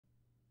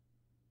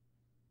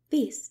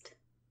Beast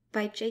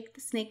by Jake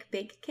the Snake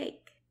Bake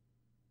Cake.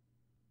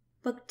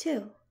 Book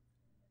 2.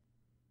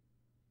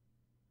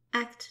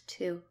 Act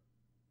 2.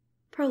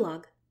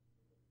 Prologue.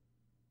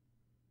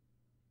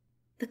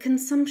 The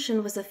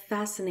consumption was a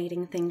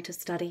fascinating thing to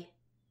study.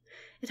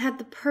 It had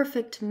the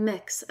perfect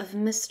mix of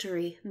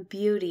mystery,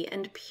 beauty,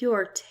 and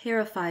pure,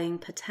 terrifying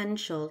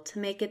potential to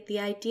make it the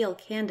ideal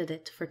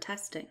candidate for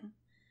testing.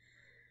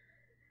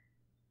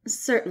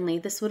 Certainly,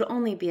 this would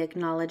only be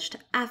acknowledged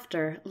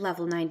after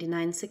Level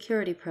 99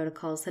 security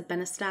protocols had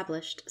been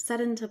established, set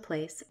into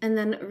place, and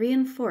then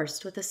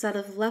reinforced with a set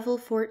of Level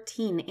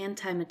 14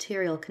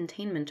 anti-material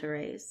containment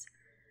arrays.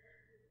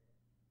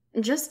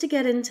 Just to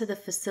get into the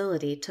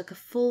facility took a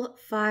full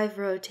 5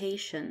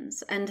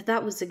 rotations, and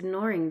that was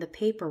ignoring the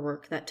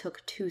paperwork that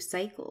took 2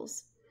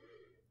 cycles.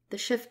 The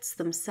shifts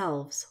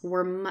themselves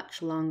were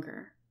much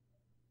longer.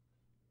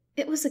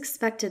 It was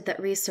expected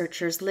that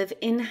researchers live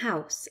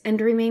in-house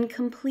and remain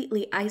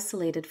completely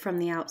isolated from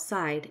the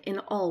outside in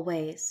all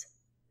ways.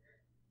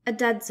 A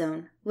dead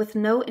zone with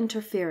no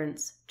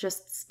interference,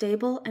 just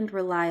stable and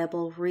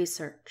reliable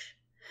research.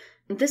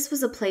 This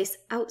was a place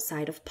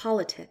outside of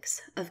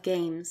politics, of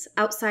games,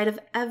 outside of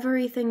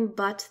everything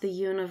but the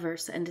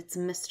universe and its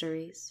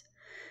mysteries.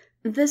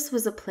 This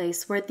was a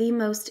place where the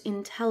most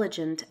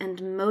intelligent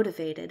and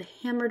motivated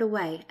hammered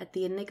away at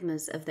the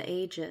enigmas of the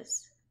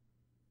ages.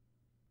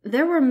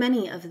 There were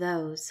many of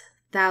those,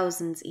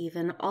 thousands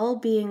even, all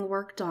being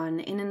worked on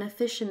in an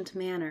efficient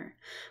manner,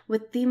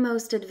 with the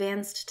most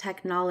advanced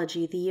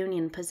technology the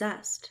Union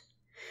possessed.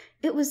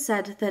 It was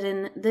said that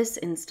in this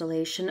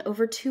installation,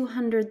 over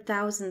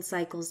 200,000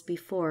 cycles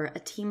before, a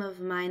team of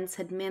minds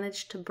had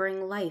managed to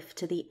bring life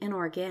to the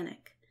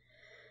inorganic.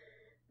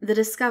 The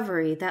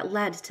discovery that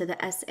led to the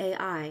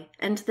SAI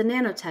and the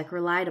nanotech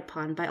relied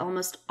upon by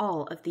almost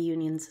all of the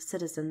Union's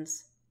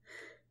citizens.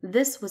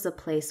 This was a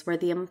place where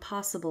the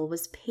impossible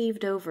was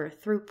paved over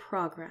through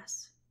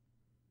progress.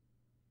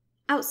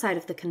 Outside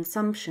of the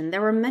consumption,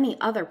 there were many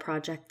other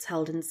projects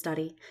held in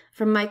study,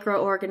 from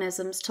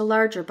microorganisms to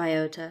larger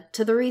biota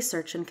to the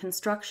research and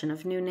construction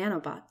of new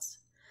nanobots.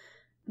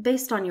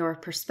 Based on your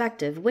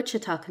perspective,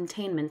 Wichita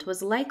Containment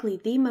was likely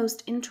the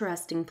most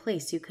interesting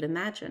place you could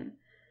imagine,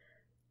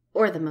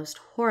 or the most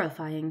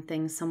horrifying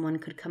thing someone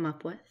could come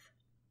up with.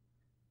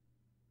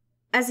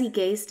 As he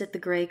gazed at the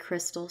gray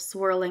crystal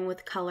swirling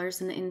with colors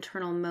and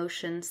internal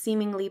motion,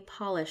 seemingly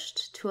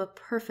polished to a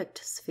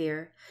perfect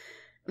sphere,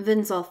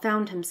 Vinzal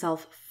found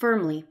himself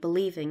firmly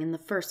believing in the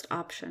first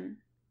option.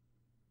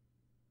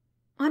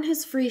 On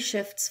his free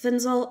shifts,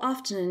 Vinzal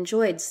often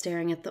enjoyed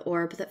staring at the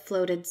orb that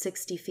floated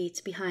 60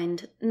 feet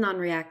behind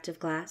non-reactive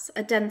glass,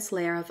 a dense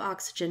layer of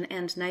oxygen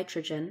and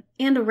nitrogen,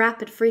 and a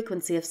rapid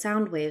frequency of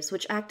sound waves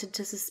which acted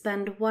to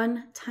suspend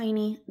one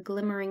tiny,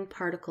 glimmering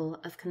particle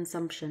of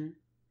consumption.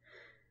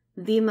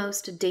 The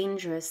most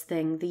dangerous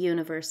thing the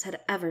universe had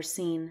ever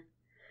seen.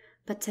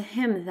 But to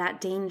him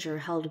that danger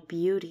held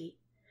beauty.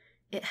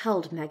 It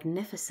held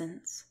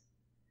magnificence.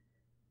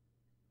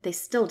 They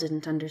still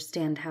didn't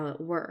understand how it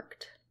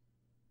worked.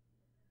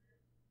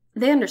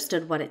 They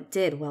understood what it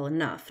did well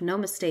enough, no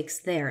mistakes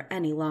there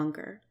any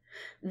longer.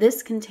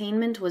 This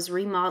containment was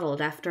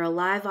remodeled after a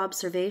live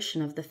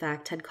observation of the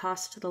fact had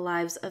cost the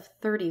lives of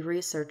 30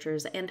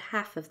 researchers and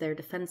half of their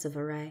defensive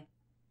array.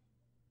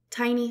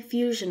 Tiny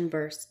fusion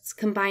bursts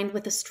combined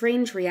with a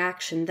strange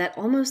reaction that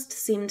almost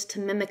seemed to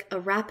mimic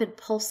a rapid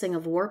pulsing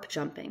of warp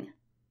jumping.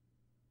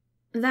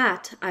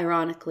 That,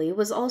 ironically,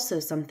 was also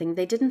something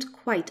they didn't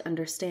quite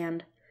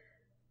understand.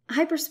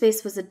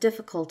 Hyperspace was a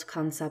difficult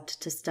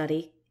concept to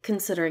study,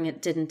 considering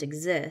it didn't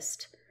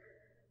exist.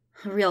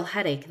 A real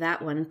headache,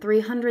 that one.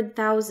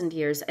 300,000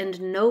 years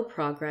and no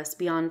progress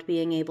beyond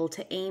being able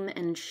to aim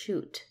and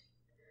shoot.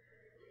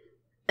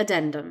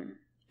 Addendum.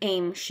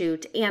 Aim,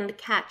 shoot, and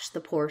catch the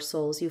poor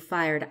souls you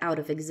fired out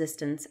of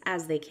existence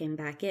as they came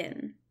back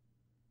in.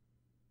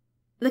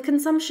 The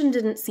consumption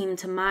didn't seem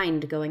to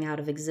mind going out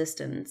of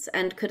existence,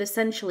 and could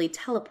essentially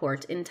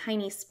teleport in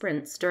tiny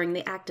sprints during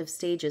the active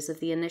stages of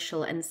the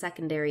initial and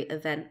secondary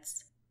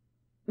events,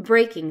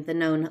 breaking the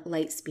known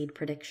light speed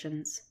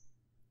predictions.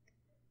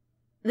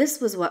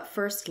 This was what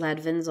first led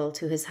Vinzal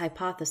to his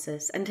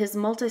hypothesis and his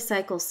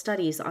multi-cycle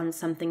studies on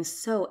something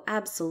so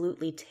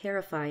absolutely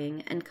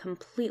terrifying and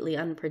completely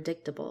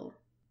unpredictable.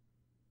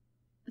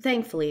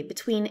 Thankfully,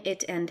 between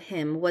it and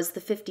him was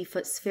the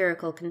 50-foot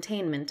spherical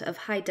containment of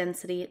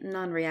high-density,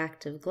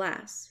 non-reactive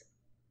glass.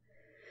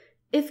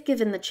 If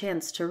given the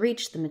chance to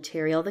reach the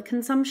material, the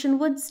consumption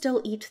would still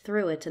eat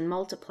through it and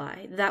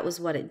multiply. That was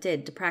what it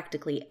did to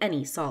practically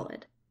any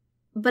solid.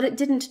 But it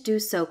didn't do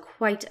so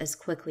quite as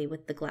quickly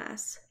with the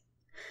glass.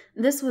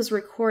 This was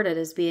recorded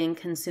as being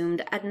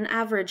consumed at an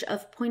average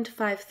of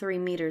 0.53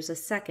 meters a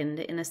second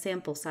in a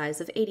sample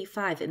size of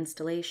 85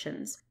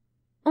 installations,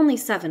 only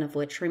 7 of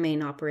which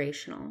remain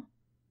operational.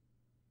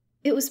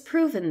 It was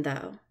proven,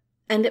 though,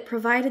 and it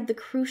provided the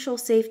crucial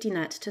safety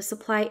net to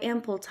supply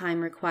ample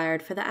time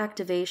required for the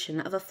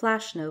activation of a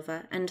flash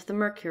nova and the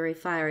Mercury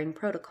firing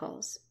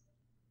protocols.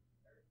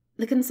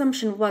 The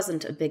consumption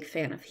wasn't a big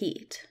fan of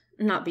heat,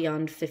 not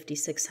beyond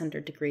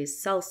 5,600 degrees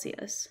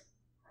Celsius.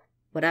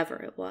 whatever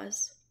it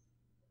was.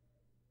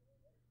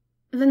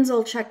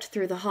 Vinzol checked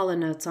through the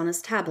holonotes on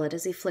his tablet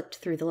as he flicked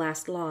through the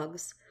last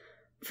logs.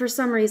 For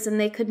some reason,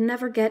 they could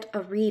never get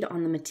a read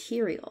on the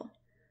material.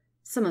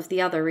 Some of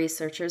the other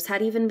researchers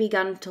had even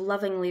begun to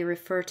lovingly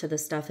refer to the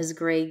stuff as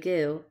gray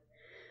goo.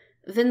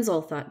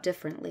 Vinzol thought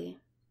differently.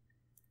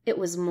 It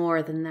was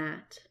more than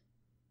that.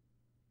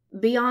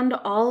 Beyond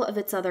all of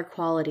its other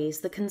qualities,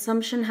 the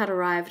consumption had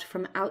arrived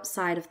from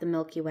outside of the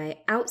Milky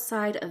Way,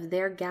 outside of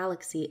their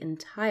galaxy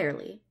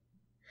entirely.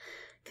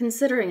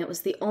 Considering it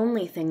was the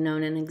only thing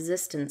known in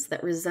existence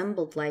that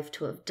resembled life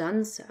to have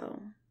done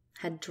so,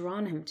 had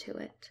drawn him to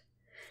it.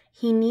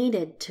 He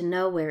needed to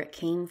know where it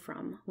came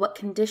from, what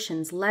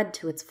conditions led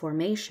to its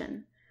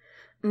formation.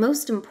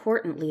 Most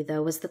importantly,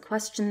 though, was the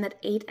question that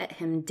ate at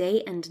him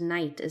day and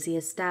night as he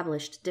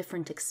established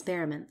different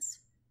experiments.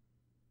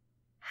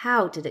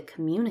 How did it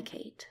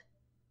communicate?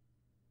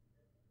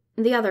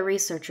 The other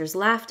researchers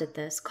laughed at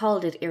this,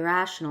 called it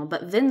irrational,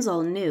 but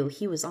Vinzol knew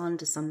he was on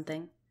to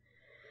something.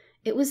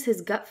 It was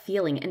his gut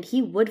feeling, and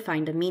he would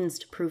find a means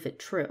to prove it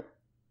true.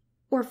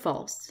 Or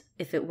false,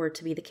 if it were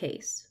to be the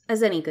case,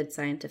 as any good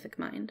scientific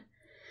mind.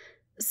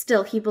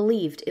 Still, he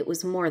believed it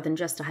was more than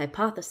just a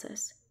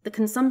hypothesis. The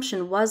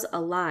consumption was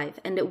alive,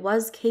 and it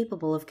was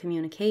capable of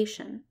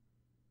communication.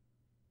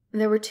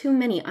 There were too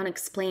many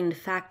unexplained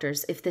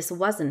factors if this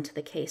wasn't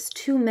the case,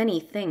 too many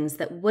things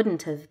that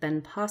wouldn't have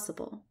been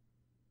possible.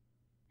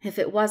 If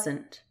it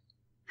wasn't,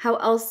 how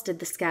else did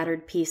the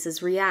scattered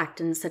pieces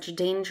react in such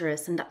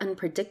dangerous and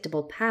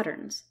unpredictable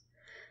patterns?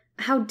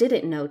 How did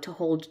it know to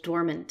hold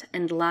dormant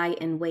and lie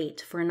in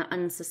wait for an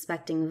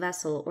unsuspecting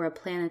vessel or a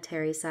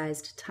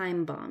planetary-sized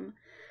time bomb?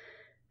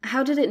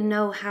 How did it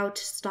know how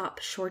to stop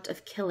short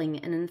of killing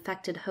an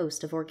infected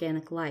host of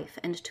organic life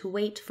and to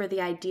wait for the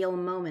ideal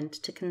moment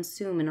to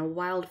consume in a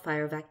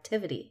wildfire of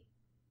activity?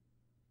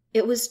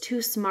 It was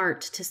too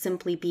smart to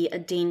simply be a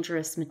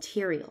dangerous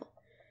material.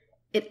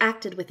 It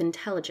acted with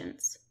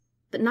intelligence,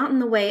 but not in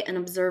the way an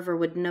observer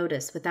would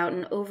notice without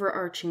an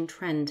overarching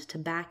trend to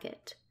back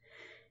it.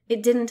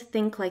 It didn't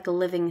think like a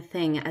living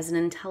thing as an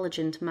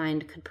intelligent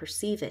mind could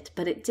perceive it,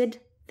 but it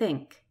did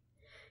think.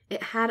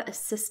 It had a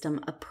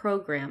system, a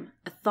program,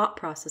 a thought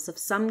process of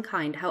some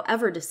kind,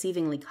 however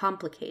deceivingly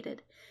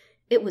complicated.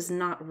 It was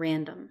not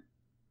random.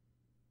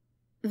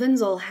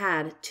 Vinzol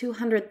had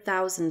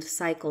 200,000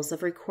 cycles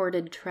of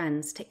recorded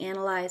trends to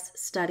analyze,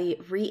 study,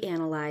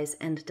 reanalyze,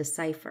 and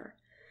decipher.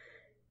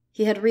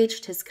 He had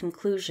reached his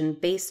conclusion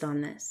based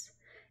on this,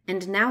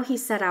 and now he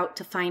set out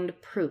to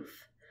find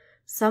proof,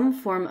 some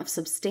form of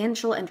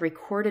substantial and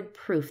recorded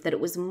proof that it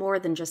was more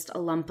than just a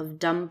lump of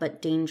dumb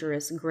but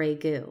dangerous gray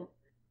goo.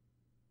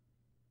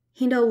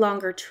 He no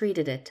longer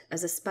treated it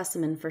as a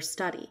specimen for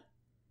study.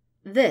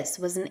 This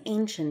was an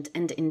ancient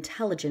and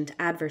intelligent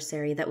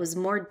adversary that was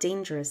more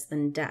dangerous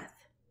than death.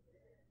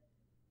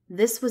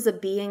 This was a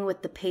being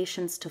with the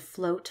patience to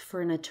float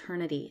for an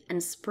eternity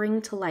and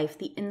spring to life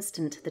the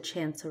instant the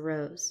chance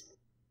arose.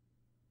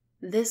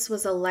 This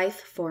was a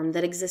life form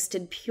that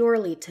existed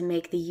purely to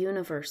make the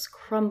universe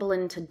crumble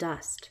into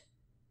dust,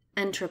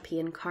 entropy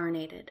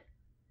incarnated.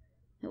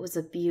 It was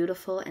a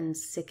beautiful and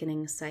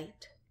sickening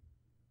sight.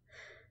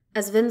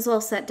 As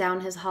Vinzol set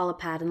down his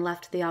holopad and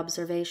left the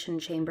observation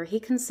chamber, he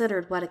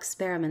considered what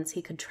experiments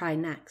he could try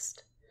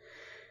next.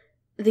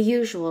 The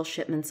usual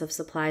shipments of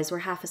supplies were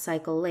half a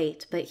cycle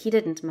late, but he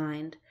didn't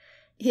mind.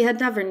 He had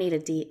never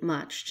needed to eat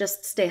much,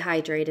 just stay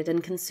hydrated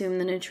and consume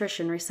the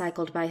nutrition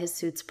recycled by his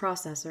suit's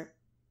processor.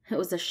 It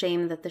was a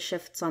shame that the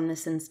shifts on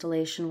this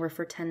installation were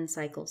for 10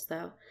 cycles,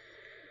 though.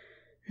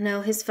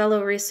 No, his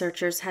fellow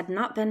researchers had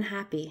not been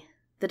happy.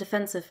 The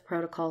defensive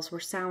protocols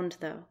were sound,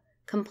 though,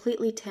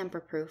 completely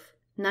tamper-proof.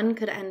 None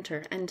could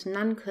enter, and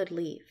none could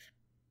leave.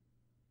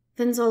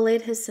 Vinzol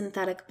laid his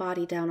synthetic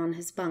body down on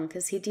his bunk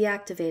as he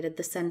deactivated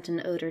the scent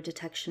and odor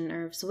detection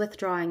nerves,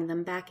 withdrawing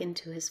them back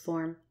into his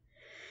form.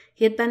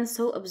 He had been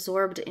so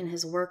absorbed in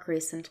his work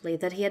recently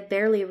that he had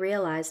barely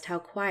realized how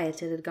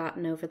quiet it had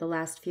gotten over the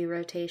last few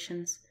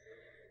rotations.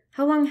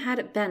 How long had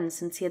it been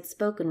since he had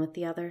spoken with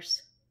the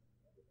others?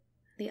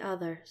 The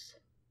others.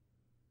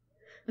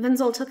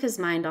 Vinzol took his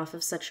mind off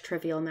of such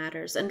trivial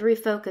matters and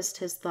refocused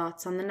his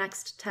thoughts on the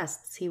next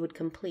tests he would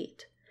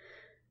complete.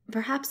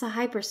 Perhaps a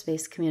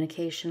hyperspace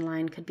communication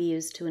line could be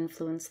used to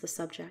influence the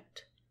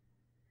subject.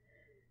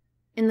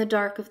 In the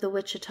dark of the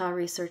Wichita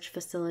Research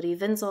Facility,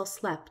 Vinzol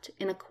slept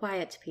in a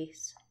quiet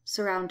peace,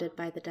 surrounded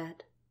by the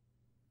dead.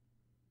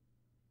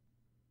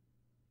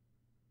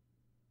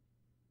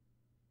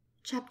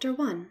 Chapter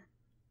 1.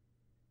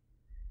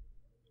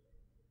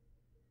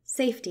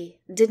 Safety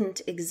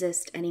didn't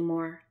exist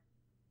anymore.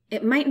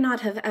 It might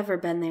not have ever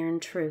been there in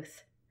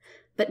truth,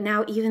 but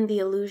now even the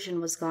illusion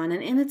was gone,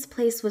 and in its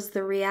place was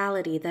the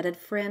reality that had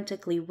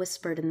frantically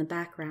whispered in the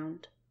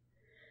background.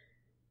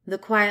 The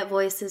quiet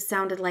voices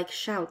sounded like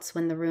shouts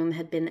when the room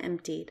had been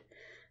emptied,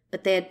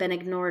 but they had been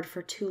ignored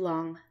for too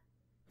long.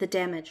 The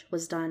damage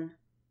was done.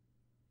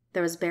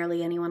 There was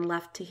barely anyone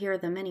left to hear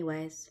them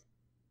anyways.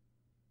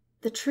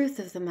 The truth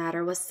of the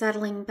matter was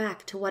settling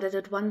back to what it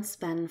had once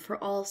been for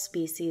all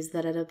species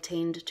that had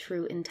obtained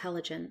true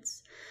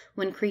intelligence,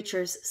 when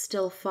creatures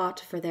still fought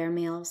for their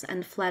meals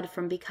and fled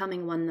from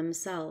becoming one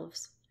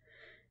themselves.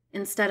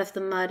 Instead of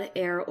the mud,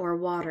 air, or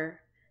water,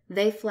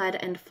 they fled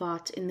and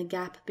fought in the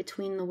gap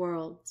between the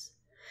worlds,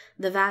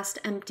 the vast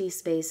empty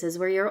spaces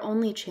where your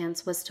only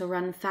chance was to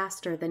run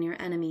faster than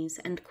your enemies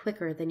and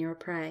quicker than your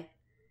prey.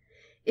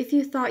 If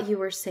you thought you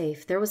were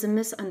safe, there was a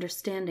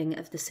misunderstanding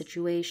of the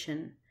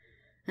situation.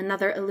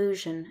 Another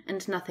illusion,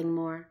 and nothing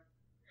more.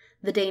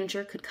 The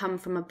danger could come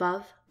from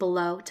above,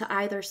 below, to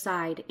either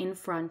side, in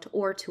front,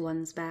 or to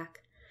one's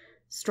back.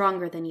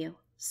 Stronger than you,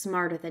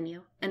 smarter than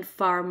you, and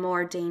far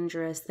more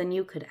dangerous than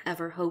you could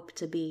ever hope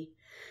to be.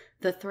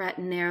 The threat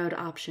narrowed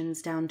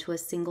options down to a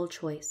single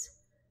choice.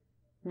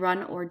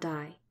 Run or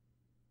die.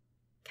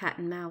 Cat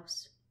and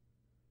mouse.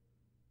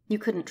 You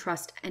couldn't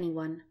trust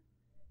anyone.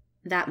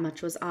 That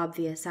much was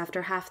obvious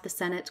after half the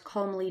Senate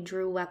calmly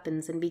drew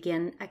weapons and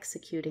began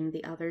executing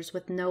the others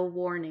with no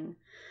warning,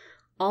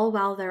 all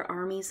while their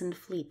armies and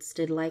fleets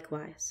did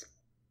likewise.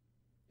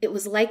 It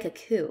was like a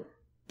coup,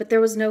 but there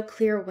was no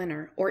clear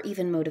winner or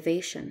even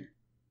motivation.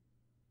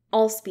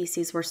 All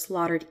species were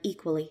slaughtered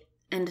equally,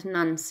 and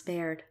none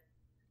spared.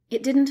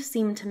 It didn't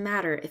seem to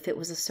matter if it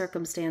was a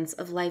circumstance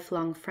of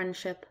lifelong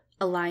friendship,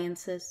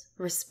 alliances,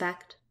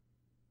 respect.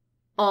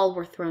 All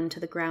were thrown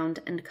to the ground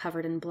and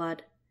covered in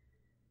blood.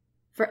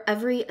 For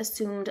every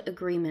assumed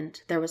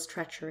agreement, there was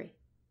treachery.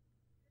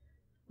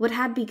 What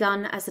had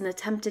begun as an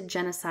attempted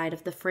genocide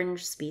of the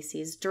fringe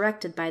species,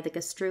 directed by the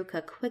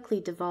Gastruka, quickly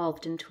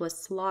devolved into a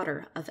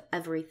slaughter of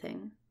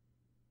everything.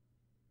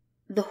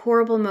 The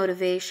horrible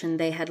motivation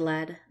they had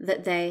led,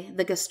 that they,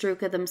 the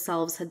Gastruka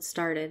themselves, had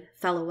started,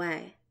 fell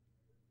away.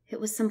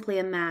 It was simply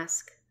a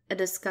mask, a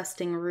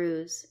disgusting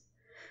ruse.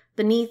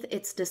 Beneath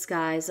its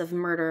disguise of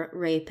murder,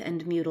 rape,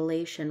 and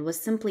mutilation was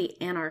simply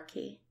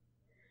anarchy.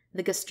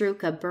 The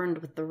Gastruka burned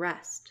with the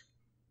rest.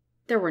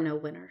 There were no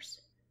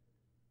winners.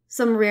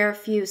 Some rare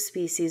few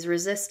species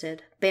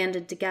resisted,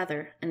 banded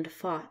together, and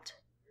fought.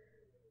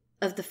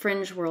 Of the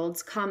fringe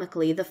worlds,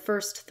 comically, the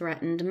first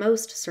threatened,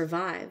 most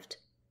survived.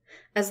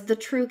 As the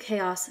true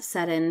chaos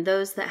set in,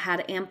 those that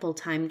had ample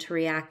time to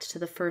react to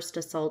the first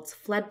assaults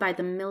fled by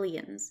the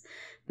millions,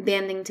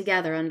 banding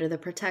together under the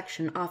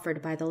protection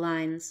offered by the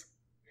lines.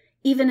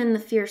 Even in the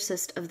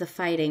fiercest of the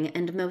fighting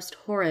and most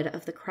horrid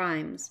of the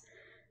crimes,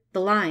 the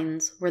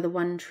lines were the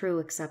one true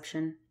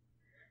exception.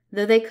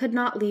 Though they could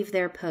not leave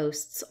their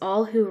posts,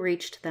 all who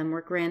reached them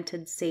were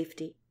granted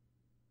safety.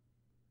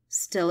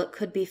 Still, it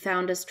could be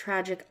found as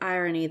tragic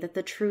irony that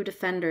the true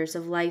defenders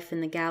of life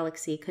in the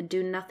galaxy could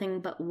do nothing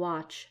but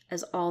watch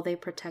as all they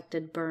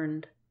protected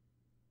burned.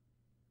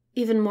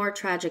 Even more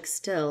tragic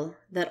still,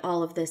 that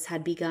all of this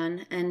had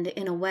begun and,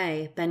 in a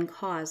way, been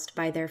caused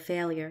by their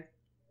failure.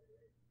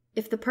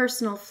 If the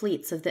personal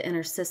fleets of the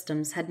inner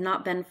systems had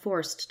not been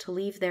forced to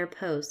leave their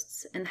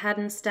posts and had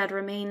instead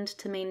remained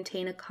to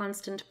maintain a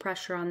constant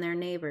pressure on their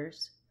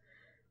neighbors,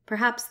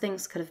 perhaps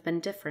things could have been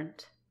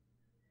different.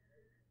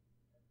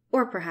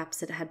 Or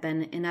perhaps it had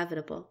been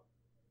inevitable.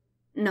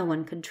 No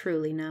one could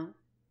truly know.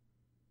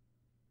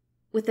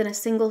 Within a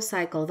single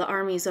cycle, the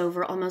armies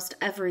over almost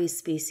every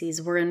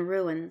species were in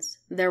ruins,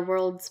 their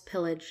worlds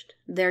pillaged,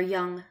 their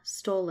young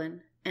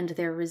stolen, and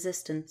their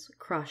resistance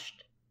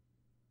crushed.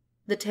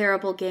 The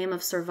terrible game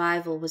of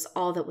survival was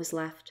all that was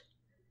left,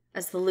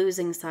 as the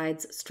losing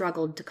sides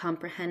struggled to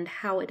comprehend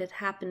how it had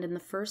happened in the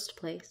first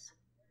place.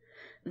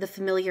 The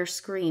familiar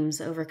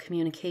screams over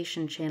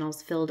communication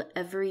channels filled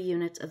every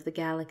unit of the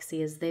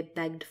galaxy as they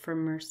begged for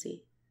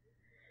mercy.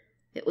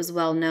 It was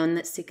well known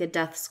that Sika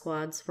death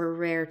squads were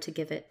rare to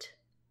give it,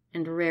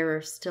 and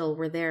rarer still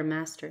were their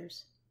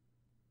masters.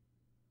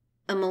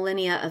 A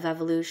millennia of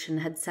evolution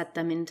had set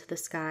them into the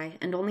sky,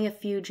 and only a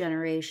few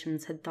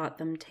generations had thought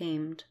them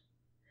tamed.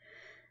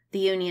 The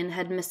Union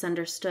had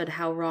misunderstood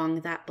how wrong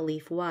that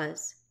belief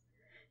was.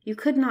 You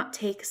could not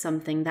take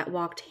something that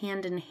walked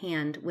hand in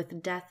hand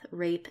with death,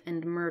 rape,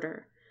 and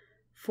murder,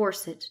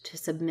 force it to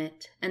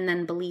submit, and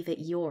then believe it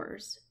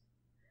yours.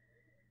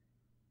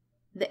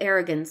 The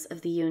arrogance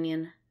of the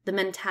Union, the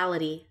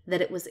mentality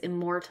that it was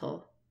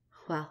immortal,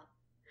 well,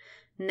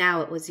 now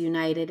it was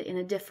united in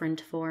a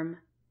different form.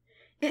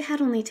 It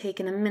had only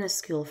taken a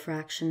minuscule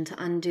fraction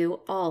to undo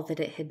all that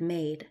it had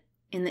made,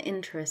 in the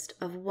interest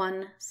of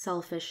one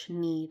selfish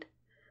need,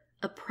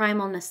 a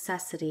primal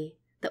necessity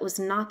that was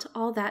not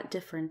all that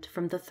different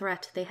from the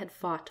threat they had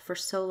fought for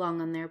so long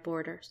on their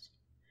borders.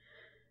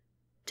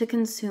 To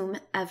consume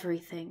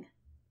everything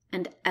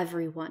and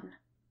everyone,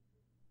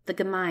 the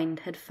Gemind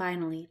had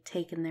finally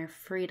taken their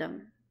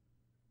freedom.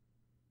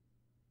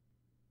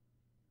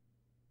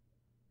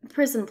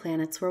 Prison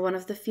planets were one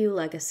of the few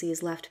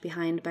legacies left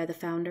behind by the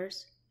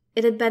Founders.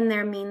 It had been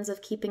their means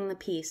of keeping the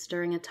peace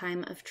during a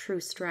time of true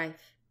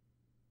strife.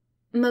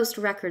 Most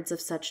records of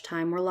such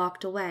time were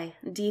locked away,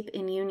 deep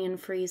in Union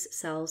freeze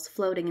cells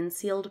floating in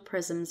sealed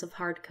prisms of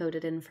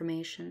hard-coded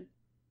information.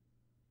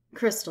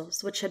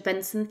 Crystals, which had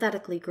been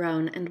synthetically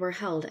grown and were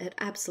held at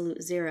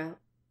absolute zero.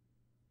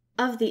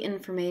 Of the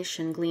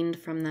information gleaned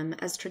from them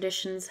as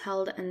traditions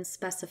held and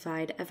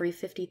specified every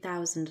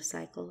 50,000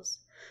 cycles,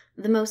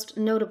 the most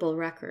notable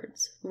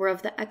records were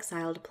of the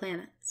exiled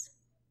planets.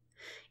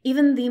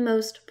 Even the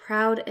most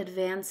proud,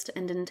 advanced,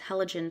 and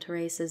intelligent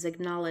races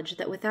acknowledge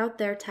that without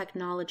their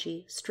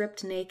technology,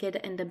 stripped naked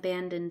and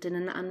abandoned in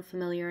an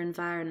unfamiliar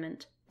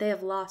environment, they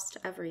have lost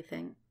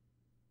everything.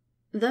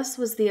 Thus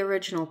was the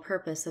original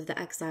purpose of the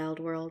exiled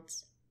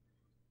worlds.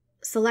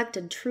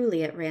 Selected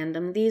truly at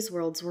random, these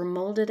worlds were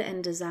molded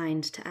and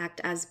designed to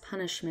act as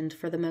punishment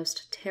for the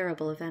most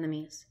terrible of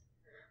enemies,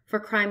 for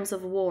crimes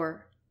of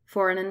war,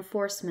 for an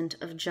enforcement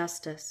of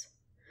justice.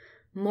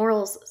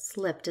 Morals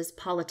slipped as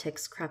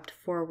politics crept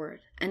forward,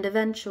 and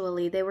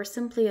eventually they were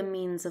simply a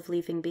means of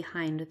leaving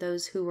behind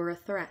those who were a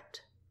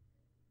threat.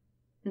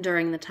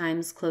 During the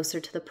times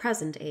closer to the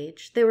present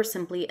age, they were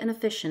simply an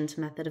efficient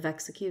method of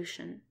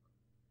execution.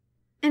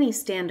 Any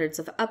standards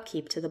of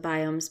upkeep to the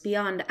biomes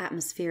beyond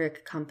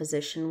atmospheric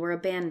composition were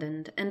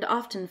abandoned, and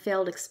often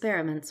failed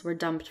experiments were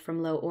dumped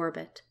from low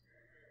orbit.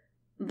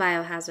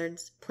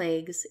 Biohazards,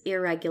 plagues,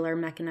 irregular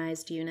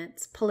mechanized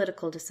units,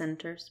 political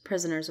dissenters,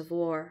 prisoners of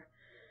war.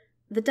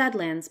 The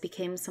Deadlands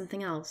became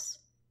something else.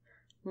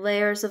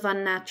 Layers of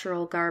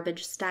unnatural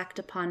garbage stacked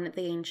upon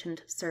the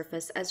ancient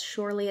surface as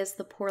surely as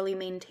the poorly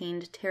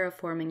maintained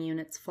terraforming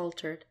units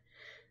faltered.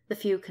 The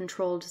few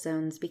controlled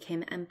zones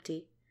became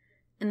empty,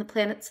 and the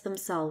planets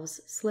themselves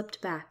slipped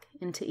back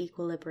into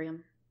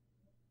equilibrium.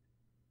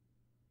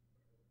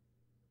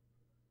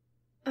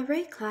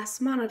 Array Class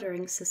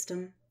Monitoring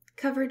System,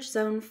 Coverage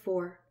Zone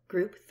 4,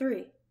 Group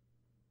 3.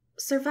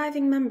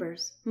 Surviving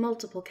members,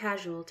 multiple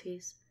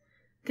casualties.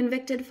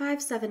 Convicted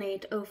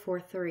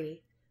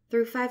 578043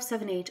 through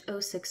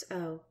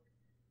 578060.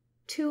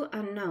 2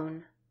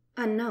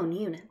 unknown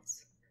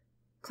units.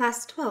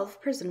 Class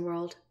 12 Prison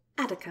World,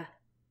 Attica.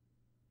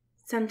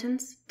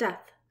 Sentence,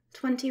 death.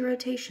 20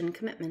 rotation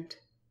commitment.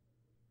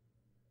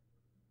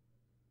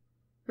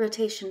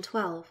 Rotation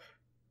 12.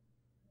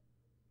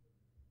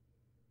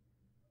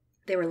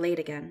 They were late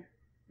again.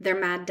 Their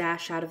mad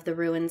dash out of the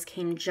ruins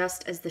came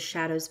just as the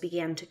shadows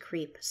began to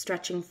creep,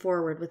 stretching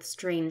forward with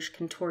strange,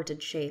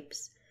 contorted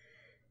shapes.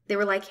 They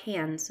were like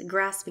hands,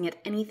 grasping at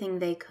anything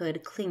they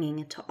could,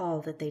 clinging to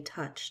all that they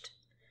touched.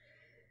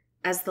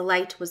 As the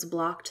light was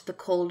blocked, the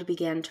cold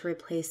began to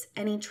replace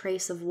any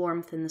trace of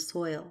warmth in the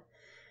soil,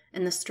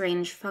 and the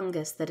strange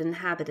fungus that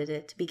inhabited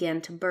it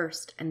began to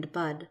burst and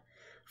bud,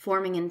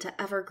 forming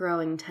into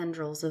ever-growing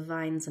tendrils of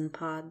vines and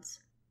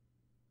pods.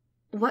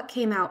 What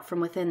came out from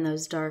within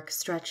those dark,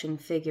 stretching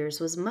figures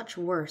was much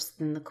worse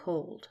than the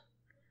cold.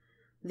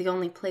 The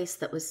only place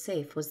that was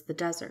safe was the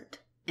desert,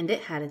 and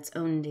it had its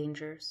own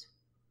dangers.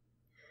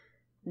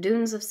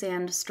 Dunes of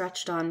sand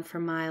stretched on for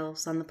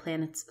miles on the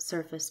planet's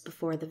surface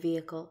before the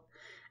vehicle,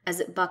 as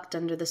it bucked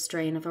under the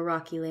strain of a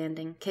rocky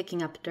landing,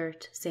 kicking up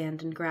dirt,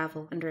 sand, and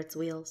gravel under its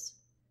wheels.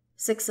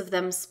 6 of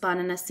them spun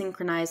in a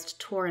synchronized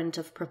torrent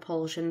of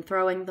propulsion,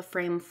 throwing the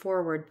frame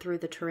forward through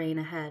the terrain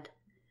ahead.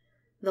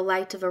 The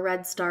light of a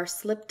red star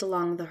slipped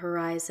along the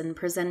horizon,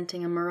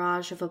 presenting a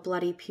mirage of a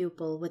bloody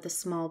pupil with a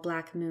small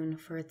black moon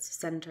for its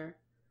center.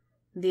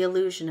 The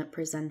illusion it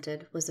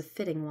presented was a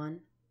fitting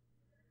one.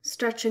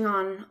 Stretching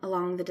on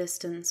along the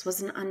distance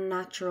was an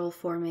unnatural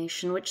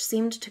formation which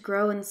seemed to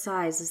grow in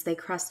size as they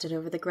crested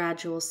over the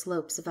gradual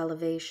slopes of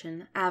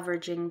elevation,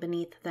 averaging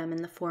beneath them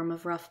in the form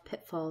of rough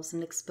pitfalls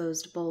and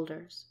exposed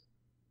boulders.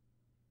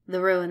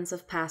 The ruins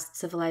of past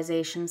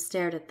civilization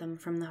stared at them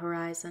from the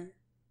horizon.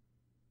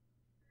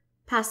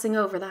 Passing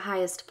over the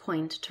highest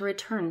point to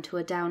return to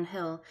a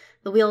downhill,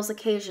 the wheels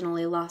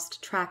occasionally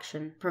lost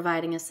traction,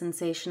 providing a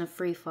sensation of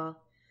freefall.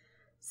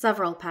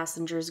 Several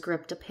passengers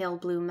gripped a pale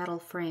blue metal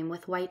frame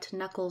with white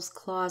knuckles,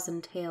 claws,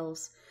 and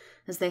tails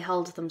as they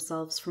held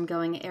themselves from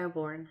going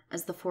airborne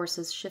as the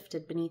forces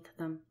shifted beneath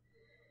them.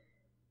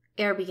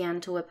 Air began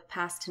to whip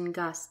past in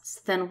gusts,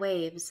 then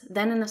waves,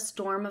 then in a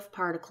storm of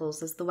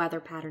particles as the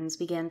weather patterns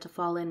began to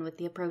fall in with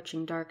the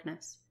approaching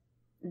darkness.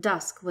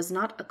 Dusk was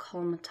not a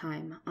calm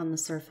time on the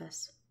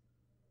surface.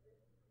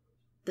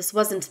 "This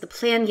wasn't the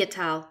plan,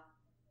 Yatal."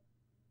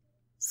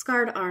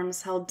 Scarred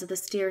arms held to the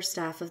steer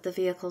staff of the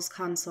vehicle's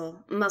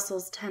console,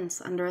 muscles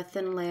tense under a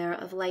thin layer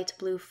of light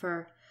blue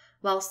fur,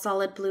 while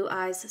solid blue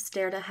eyes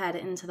stared ahead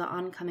into the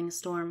oncoming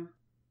storm.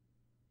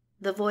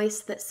 The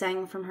voice that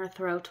sang from her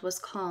throat was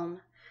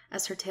calm,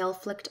 as her tail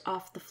flicked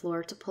off the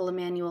floor to pull a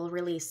manual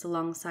release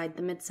alongside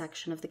the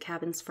midsection of the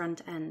cabin's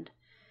front end,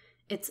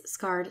 its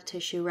scarred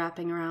tissue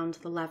wrapping around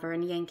the lever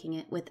and yanking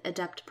it with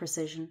adept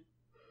precision.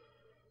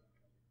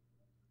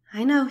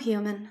 "I know,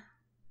 human."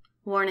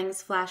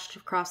 Warnings flashed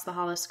across the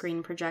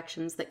holoscreen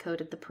projections that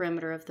coated the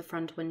perimeter of the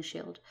front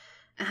windshield,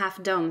 a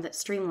half-dome that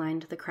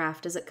streamlined the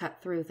craft as it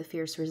cut through the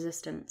fierce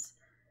resistance.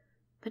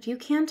 "But you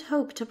can't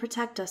hope to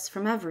protect us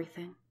from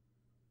everything."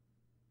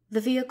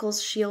 The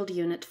vehicle's shield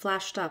unit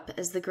flashed up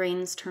as the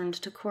grains turned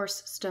to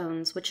coarse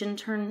stones, which in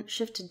turn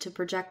shifted to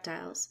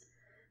projectiles.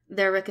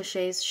 Their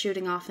ricochets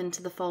shooting off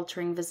into the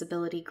faltering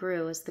visibility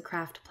grew as the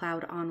craft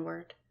plowed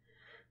onward.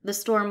 The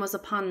storm was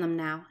upon them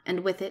now,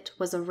 and with it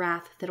was a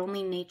wrath that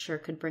only nature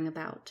could bring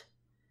about.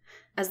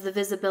 As the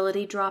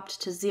visibility dropped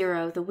to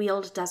 0, the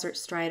wheeled Desert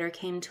Strider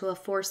came to a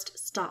forced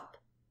stop,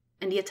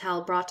 and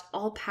Yatel brought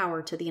all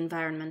power to the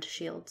environment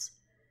shields.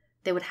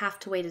 They would have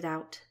to wait it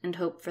out and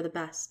hope for the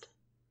best.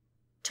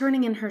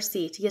 Turning in her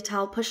seat,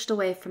 Yatel pushed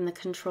away from the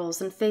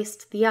controls and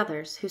faced the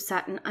others, who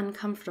sat in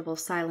uncomfortable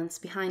silence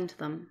behind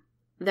them.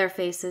 Their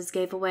faces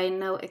gave away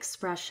no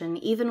expression,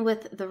 even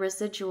with the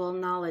residual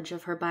knowledge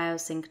of her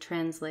biosync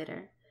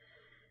translator.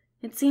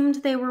 It seemed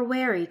they were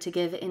wary to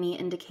give any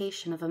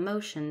indication of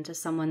emotion to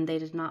someone they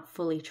did not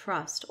fully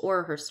trust,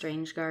 or her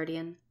strange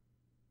guardian.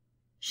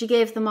 She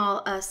gave them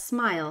all a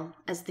smile,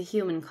 as the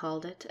human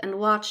called it, and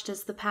watched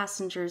as the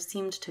passengers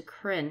seemed to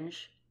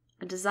cringe,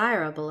 a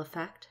desirable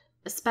effect,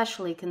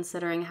 especially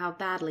considering how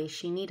badly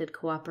she needed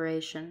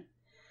cooperation.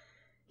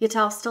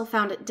 Yatel still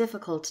found it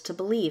difficult to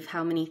believe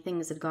how many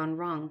things had gone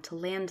wrong to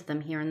land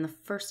them here in the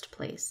first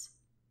place.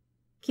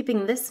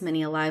 Keeping this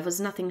many alive was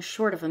nothing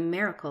short of a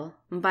miracle,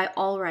 and by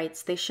all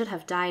rights they should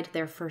have died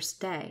their first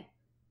day.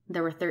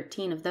 There were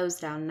 13 of those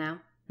down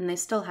now, and they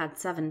still had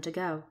 7 to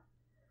go.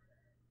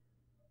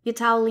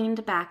 Yatel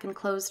leaned back and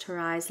closed her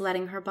eyes,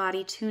 letting her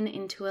body tune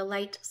into a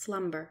light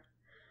slumber.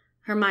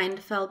 Her mind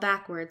fell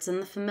backwards, and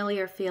the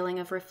familiar feeling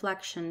of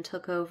reflection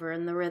took over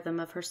in the rhythm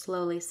of her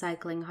slowly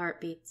cycling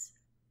heartbeats.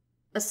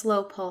 A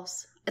slow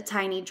pulse, a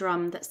tiny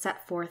drum that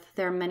set forth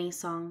their many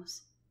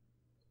songs.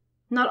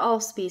 Not all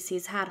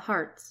species had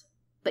hearts,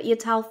 but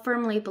Yatel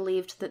firmly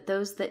believed that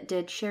those that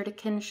did shared a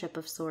kinship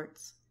of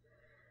sorts.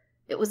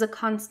 It was a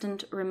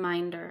constant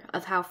reminder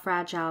of how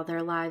fragile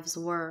their lives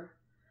were,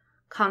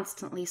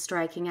 constantly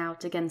striking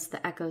out against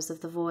the echoes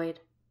of the void.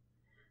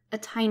 A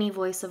tiny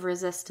voice of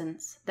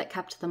resistance that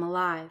kept them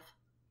alive.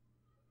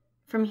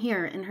 From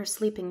here, in her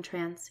sleeping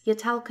trance,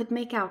 Yatel could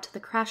make out the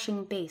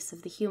crashing bass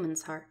of the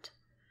human's heart.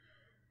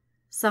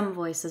 Some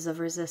voices of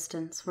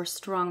resistance were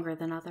stronger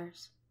than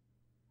others.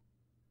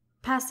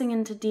 Passing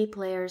into deep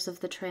layers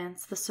of the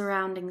trance, the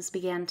surroundings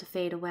began to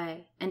fade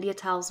away, and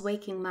Yatel's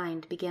waking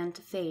mind began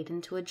to fade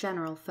into a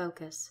general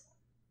focus.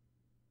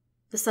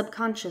 The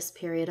subconscious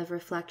period of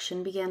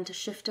reflection began to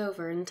shift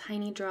over in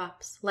tiny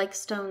drops, like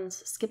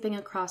stones skipping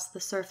across the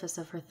surface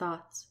of her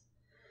thoughts.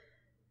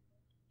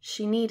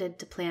 She needed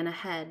to plan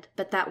ahead,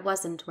 but that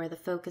wasn't where the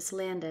focus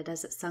landed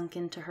as it sunk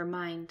into her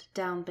mind,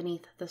 down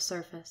beneath the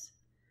surface.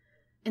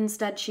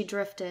 Instead, she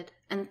drifted,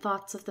 and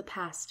thoughts of the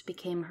past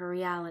became her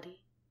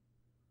reality.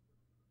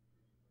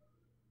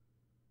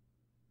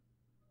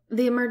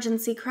 The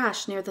emergency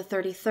crash near the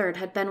 33rd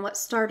had been what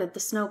started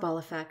the snowball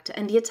effect,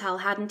 and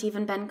Yatel hadn't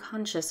even been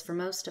conscious for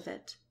most of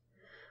it.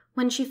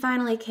 When she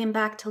finally came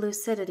back to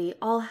lucidity,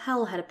 all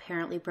hell had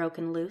apparently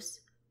broken loose,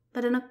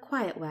 but in a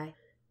quiet way.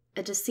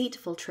 A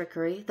deceitful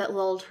trickery that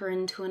lulled her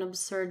into an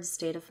absurd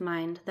state of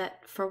mind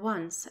that, for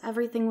once,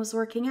 everything was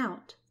working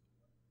out.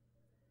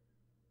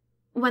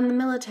 When the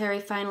military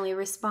finally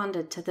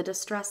responded to the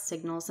distress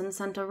signals and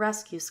sent a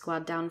rescue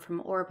squad down from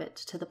orbit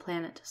to the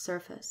planet's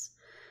surface,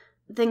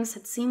 things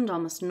had seemed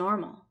almost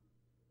normal.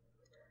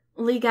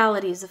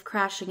 Legalities of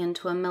crashing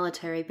into a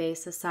military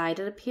base aside,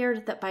 it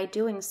appeared that by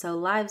doing so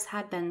lives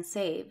had been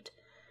saved,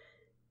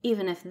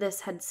 even if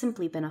this had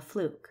simply been a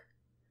fluke.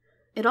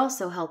 It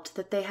also helped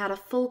that they had a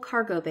full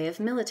cargo bay of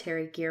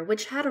military gear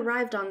which had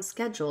arrived on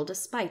schedule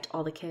despite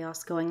all the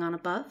chaos going on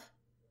above.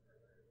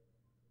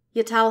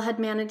 Yatel had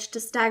managed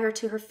to stagger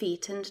to her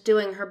feet and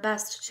doing her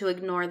best to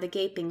ignore the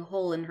gaping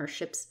hole in her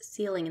ship's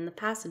ceiling in the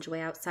passageway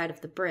outside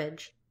of the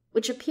bridge,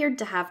 which appeared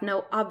to have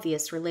no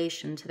obvious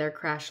relation to their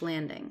crash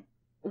landing,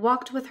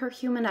 walked with her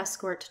human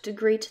escort to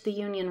greet the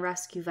Union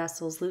rescue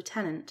vessel's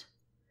lieutenant.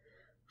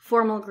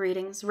 Formal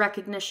greetings,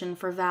 recognition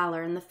for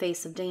valor in the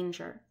face of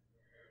danger.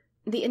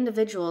 The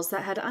individuals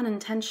that had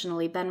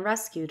unintentionally been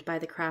rescued by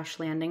the crash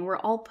landing were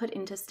all put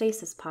into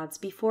stasis pods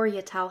before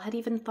Yatel had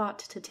even thought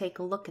to take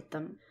a look at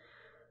them.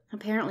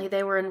 Apparently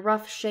they were in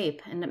rough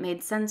shape, and it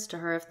made sense to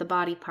her if the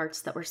body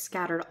parts that were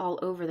scattered all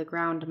over the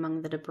ground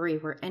among the debris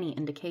were any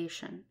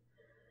indication.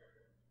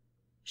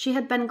 She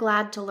had been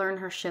glad to learn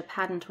her ship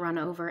hadn't run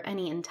over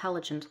any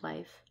intelligent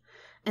life,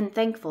 and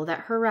thankful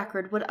that her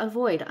record would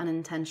avoid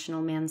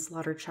unintentional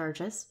manslaughter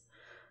charges.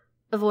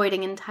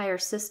 Avoiding entire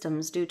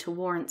systems due to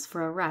warrants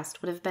for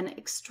arrest would have been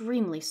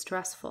extremely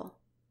stressful.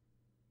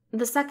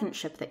 The second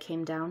ship that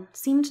came down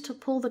seemed to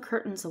pull the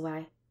curtains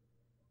away.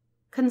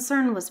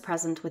 Concern was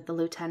present with the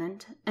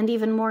lieutenant, and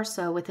even more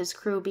so with his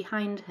crew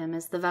behind him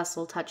as the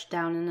vessel touched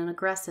down in an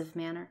aggressive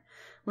manner,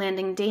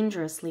 landing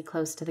dangerously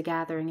close to the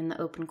gathering in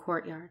the open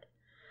courtyard.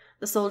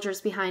 The soldiers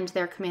behind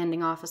their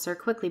commanding officer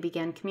quickly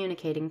began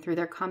communicating through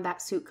their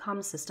combat suit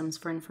comm systems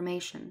for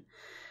information,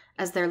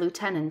 as their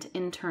lieutenant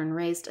in turn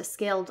raised a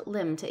scaled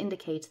limb to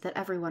indicate that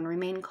everyone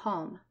remain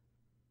calm.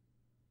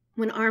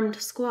 When armed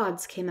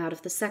squads came out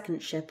of the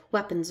second ship,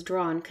 weapons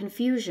drawn,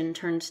 confusion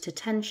turned to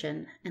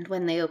tension, and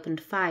when they opened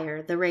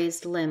fire, the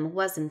raised limb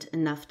wasn't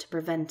enough to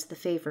prevent the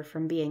favor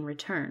from being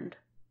returned.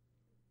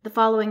 The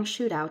following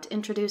shootout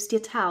introduced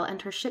Yatel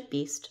and her ship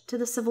beast to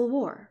the Civil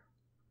War.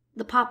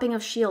 The popping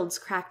of shields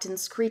cracked in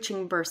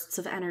screeching bursts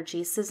of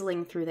energy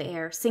sizzling through the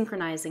air,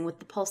 synchronizing with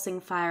the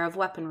pulsing fire of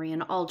weaponry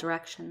in all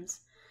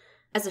directions.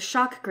 As a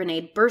shock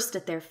grenade burst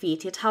at their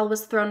feet, Yatal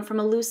was thrown from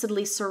a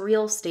lucidly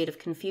surreal state of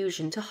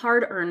confusion to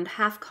hard-earned,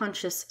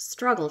 half-conscious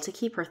struggle to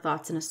keep her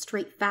thoughts in a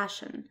straight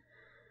fashion.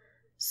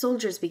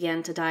 Soldiers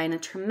began to die in a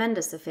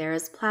tremendous affair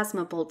as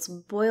plasma bolts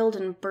boiled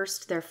and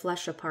burst their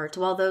flesh apart,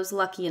 while those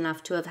lucky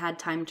enough to have had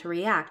time to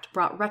react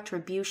brought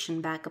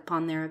retribution back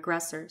upon their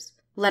aggressors,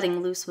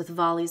 letting loose with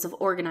volleys of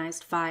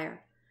organized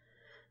fire.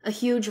 A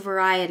huge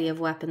variety of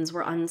weapons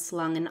were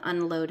unslung and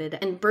unloaded,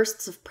 and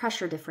bursts of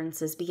pressure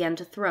differences began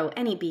to throw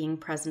any being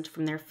present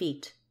from their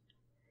feet.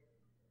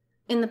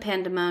 In the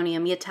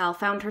pandemonium, Yatal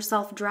found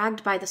herself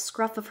dragged by the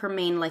scruff of her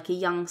mane like a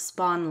young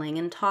spawnling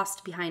and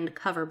tossed behind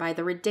cover by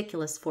the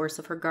ridiculous force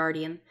of her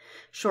guardian,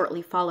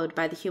 shortly followed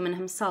by the human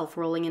himself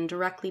rolling in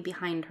directly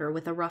behind her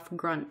with a rough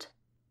grunt.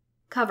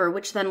 Cover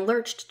which then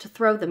lurched to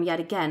throw them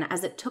yet again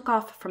as it took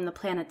off from the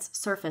planet's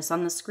surface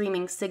on the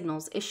screaming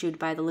signals issued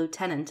by the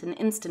lieutenant an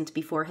instant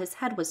before his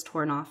head was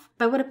torn off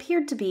by what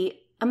appeared to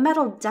be a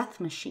metal death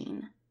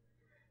machine.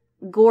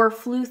 Gore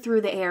flew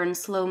through the air in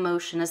slow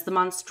motion as the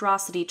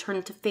monstrosity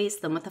turned to face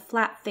them with a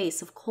flat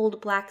face of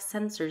cold black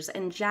sensors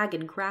and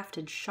jagged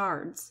grafted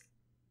shards.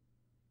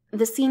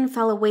 The scene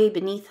fell away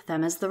beneath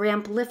them as the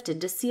ramp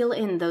lifted to seal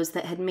in those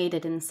that had made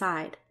it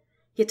inside.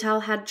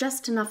 Yatal had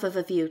just enough of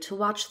a view to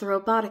watch the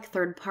robotic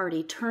third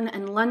party turn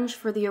and lunge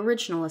for the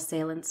original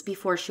assailants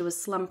before she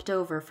was slumped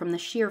over from the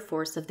sheer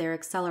force of their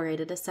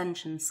accelerated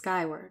ascension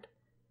skyward.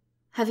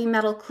 Heavy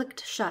metal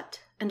clicked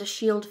shut, and a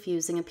shield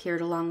fusing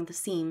appeared along the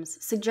seams,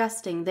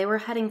 suggesting they were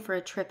heading for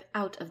a trip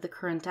out of the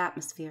current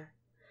atmosphere.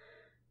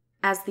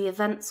 As the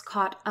events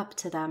caught up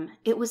to them,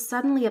 it was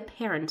suddenly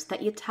apparent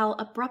that Yatal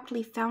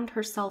abruptly found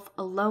herself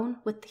alone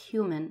with the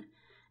human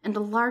and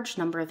a large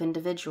number of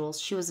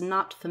individuals she was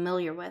not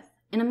familiar with,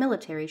 in a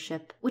military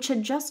ship, which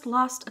had just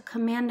lost a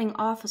commanding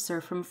officer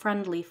from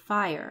friendly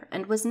fire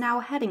and was now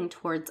heading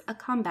towards a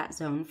combat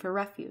zone for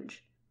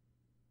refuge.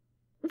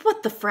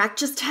 "What the frack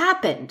just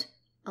happened?"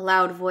 a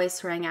loud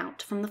voice rang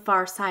out from the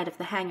far side of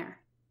the hangar.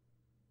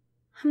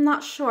 "I'm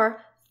not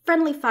sure.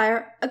 Friendly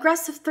fire.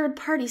 Aggressive third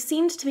party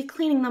seemed to be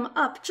cleaning them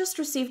up. Just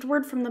received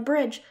word from the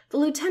bridge. The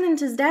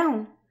lieutenant is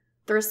down."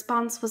 The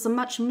response was a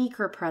much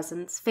meeker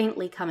presence,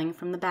 faintly coming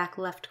from the back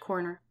left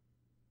corner.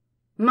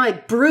 "My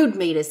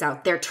broodmate is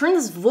out there. Turn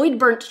this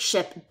void-burnt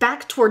ship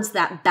back towards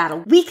that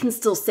battle. We can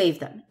still save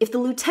them. If the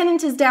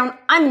lieutenant is down,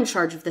 I'm in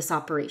charge of this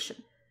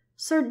operation."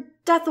 "Sir,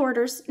 death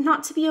orders,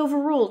 not to be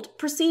overruled.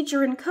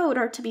 Procedure and code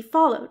are to be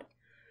followed."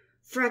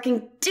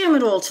 "Fracking damn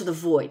it all to the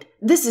void.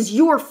 This is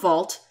your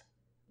fault."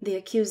 The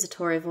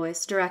accusatory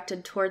voice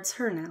directed towards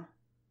her now.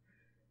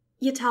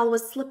 Yatal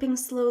was slipping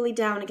slowly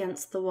down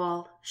against the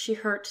wall. She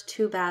hurt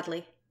too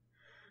badly.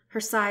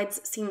 Her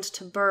sides seemed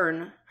to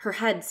burn. Her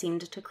head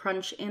seemed to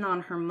crunch in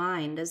on her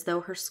mind as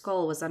though her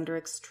skull was under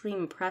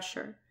extreme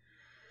pressure.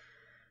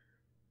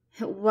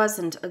 It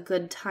wasn't a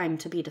good time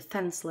to be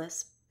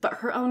defenseless, but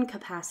her own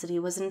capacity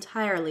was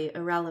entirely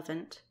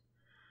irrelevant.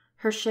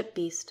 Her ship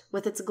beast,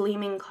 with its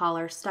gleaming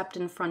collar, stepped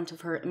in front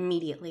of her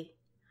immediately,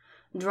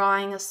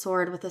 drawing a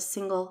sword with a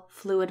single,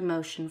 fluid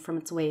motion from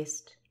its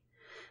waist.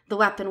 The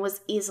weapon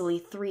was easily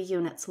 3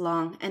 units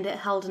long, and it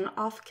held an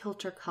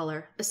off-kilter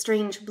color, a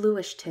strange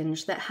bluish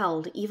tinge that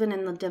held even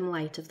in the dim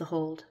light of the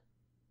hold.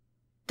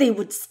 "They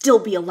would still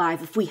be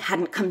alive if we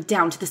hadn't come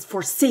down to this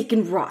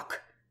forsaken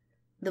rock."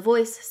 The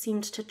voice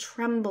seemed to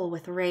tremble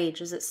with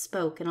rage as it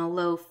spoke in a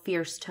low,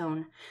 fierce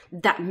tone.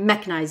 "That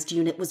mechanized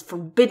unit was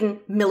forbidden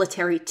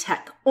military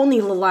tech. Only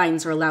the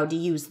lines are allowed to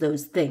use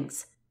those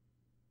things."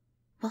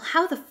 "Well,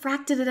 how the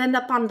frack did it end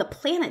up on the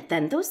planet,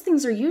 then? Those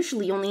things are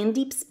usually only in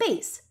deep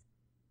space."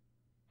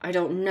 "I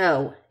don't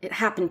know. It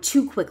happened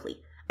too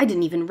quickly. I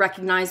didn't even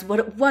recognize what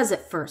it was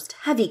at first.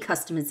 Heavy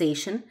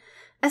customization.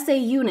 SA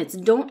units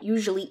don't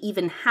usually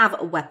even have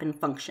a weapon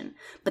function,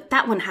 but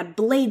that one had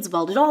blades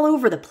welded all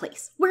over the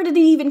place. Where did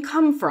it even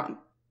come from?"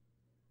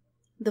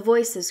 The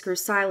voices grew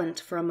silent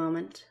for a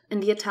moment,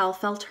 and Yatal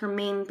felt her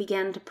mane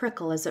began to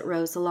prickle as it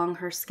rose along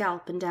her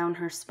scalp and down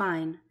her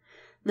spine.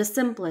 The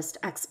simplest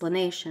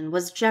explanation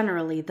was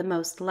generally the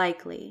most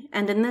likely,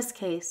 and in this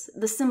case,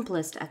 the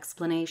simplest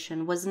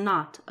explanation was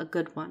not a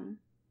good one.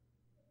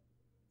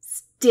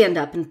 "Stand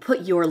up and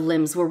put your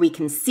limbs where we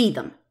can see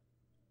them."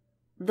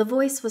 The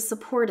voice was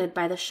supported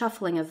by the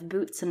shuffling of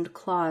boots and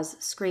claws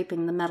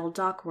scraping the metal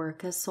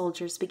dockwork as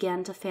soldiers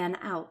began to fan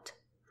out.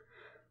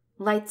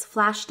 Lights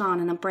flashed on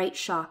in a bright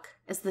shock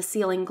as the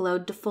ceiling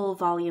glowed to full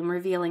volume,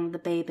 revealing the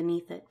bay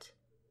beneath it.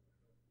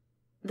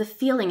 The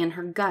feeling in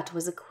her gut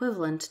was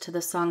equivalent to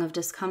the song of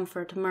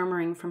discomfort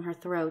murmuring from her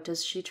throat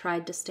as she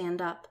tried to stand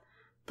up,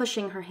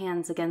 pushing her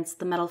hands against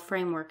the metal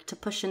framework to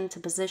push into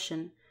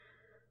position.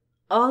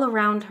 All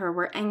around her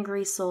were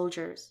angry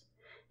soldiers,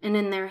 and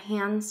in their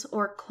hands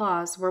or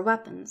claws were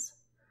weapons.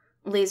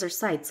 Laser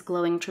sights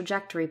glowing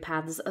trajectory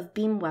paths of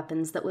beam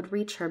weapons that would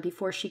reach her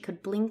before she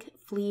could blink,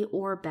 flee,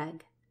 or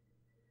beg.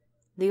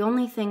 The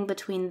only thing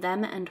between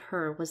them and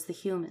her was the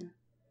human.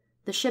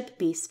 The ship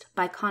beast,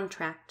 by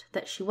contract,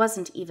 that she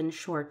wasn't even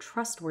sure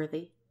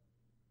trustworthy.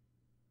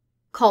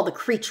 Call the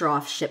creature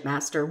off,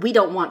 Shipmaster. We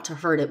don't want to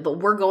hurt it, but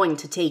we're going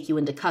to take you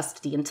into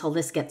custody until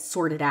this gets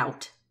sorted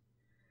out.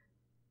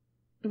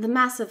 The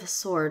massive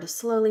sword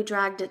slowly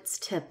dragged its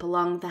tip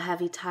along the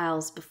heavy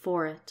tiles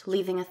before it,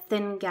 leaving a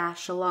thin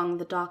gash along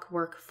the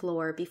dockwork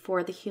floor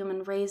before the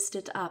human raised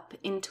it up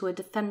into a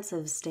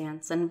defensive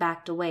stance and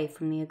backed away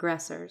from the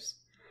aggressors.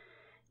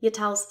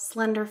 Yatal's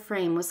slender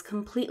frame was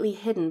completely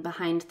hidden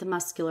behind the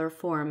muscular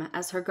form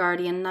as her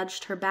guardian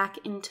nudged her back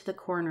into the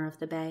corner of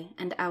the bay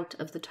and out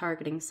of the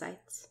targeting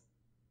sights.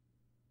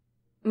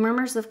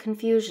 Murmurs of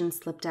confusion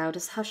slipped out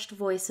as hushed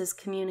voices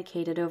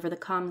communicated over the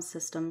comm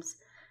systems,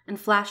 and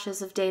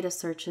flashes of data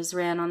searches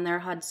ran on their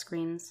HUD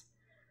screens.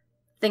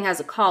 Thing has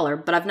a collar,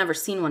 but I've never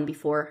seen one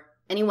before.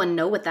 Anyone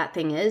know what that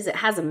thing is? It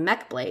has a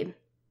mech blade.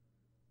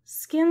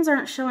 Scans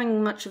aren't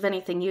showing much of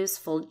anything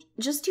useful.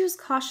 Just use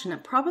caution.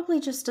 It probably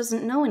just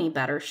doesn't know any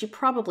better. She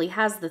probably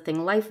has the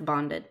thing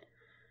life-bonded.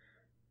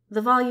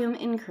 The volume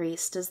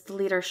increased as the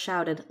leader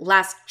shouted,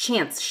 "Last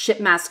chance,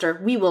 Shipmaster!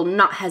 We will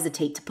not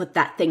hesitate to put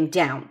that thing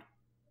down!"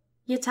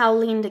 Yatal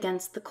leaned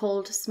against the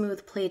cold,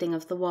 smooth plating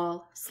of the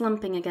wall,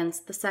 slumping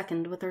against the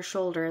second with her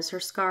shoulder as her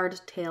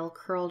scarred tail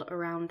curled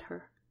around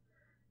her.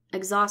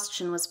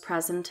 Exhaustion was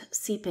present,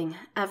 seeping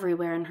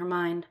everywhere in her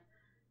mind.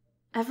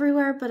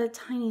 Everywhere but a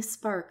tiny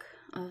spark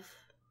of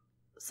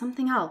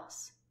something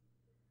else.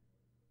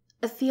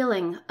 A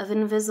feeling of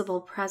invisible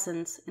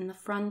presence in the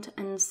front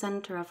and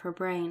center of her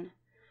brain.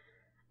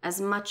 As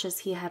much as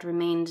he had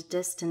remained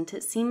distant,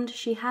 it seemed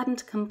she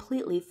hadn't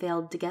completely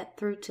failed to get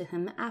through to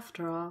him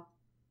after all.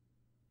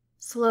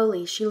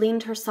 Slowly, she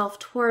leaned herself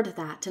toward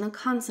that in a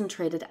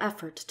concentrated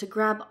effort to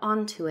grab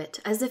onto it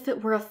as if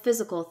it were a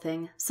physical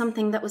thing,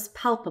 something that was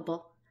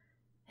palpable.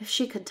 If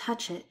she could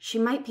touch it, she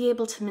might be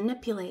able to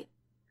manipulate.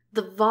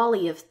 The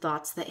volley of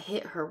thoughts that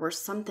hit her were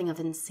something of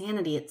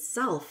insanity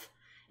itself,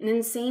 an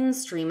insane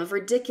stream of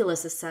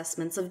ridiculous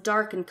assessments, of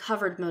dark and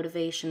covered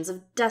motivations,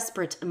 of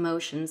desperate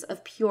emotions,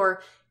 of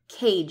pure,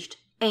 caged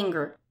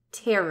anger,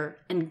 terror,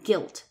 and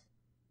guilt.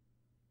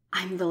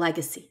 I'm the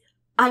legacy.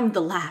 I'm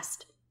the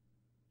last.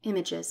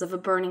 Images of a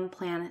burning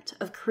planet,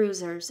 of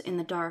cruisers in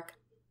the dark.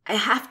 I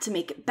have to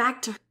make it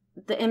back to her.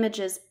 The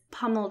images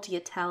pummeled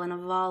Yatal in a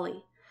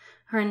volley.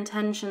 Her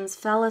intentions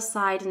fell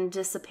aside and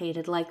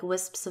dissipated like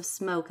wisps of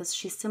smoke as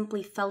she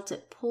simply felt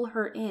it pull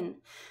her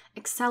in,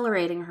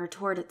 accelerating her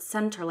toward its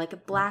center like a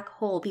black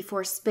hole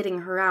before spitting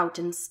her out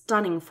in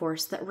stunning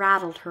force that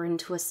rattled her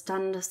into a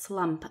stunned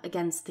slump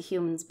against the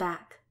human's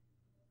back.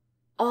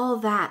 All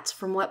that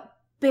from what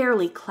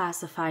barely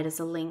classified as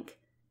a link.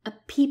 A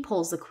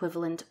peephole's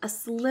equivalent, a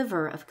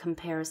sliver of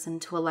comparison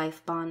to a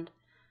life bond.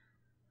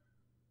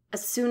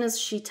 As soon as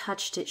she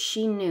touched it,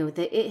 she knew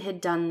that it had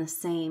done the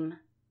same.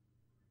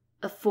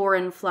 A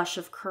foreign flush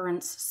of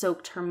currents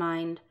soaked her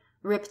mind,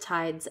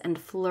 riptides and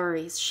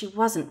flurries. She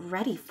wasn't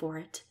ready for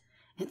it.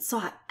 It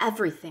saw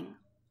everything,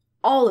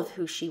 all of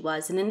who she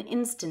was in an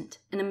instant,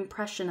 an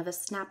impression of a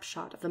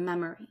snapshot of a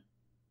memory.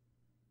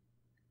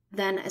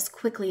 Then, as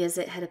quickly as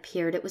it had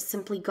appeared, it was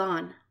simply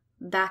gone.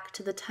 Back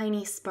to the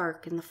tiny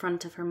spark in the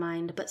front of her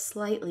mind, but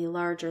slightly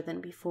larger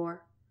than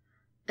before.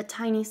 A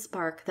tiny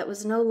spark that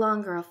was no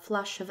longer a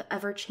flush of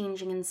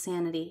ever-changing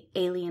insanity,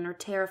 alien or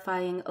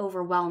terrifying,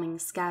 overwhelming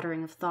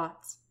scattering of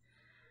thoughts.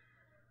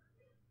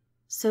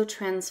 So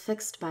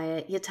transfixed by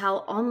it,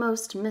 Yatal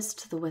almost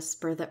missed the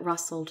whisper that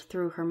rustled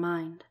through her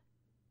mind.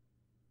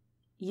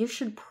 You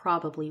should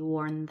probably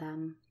warn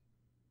them.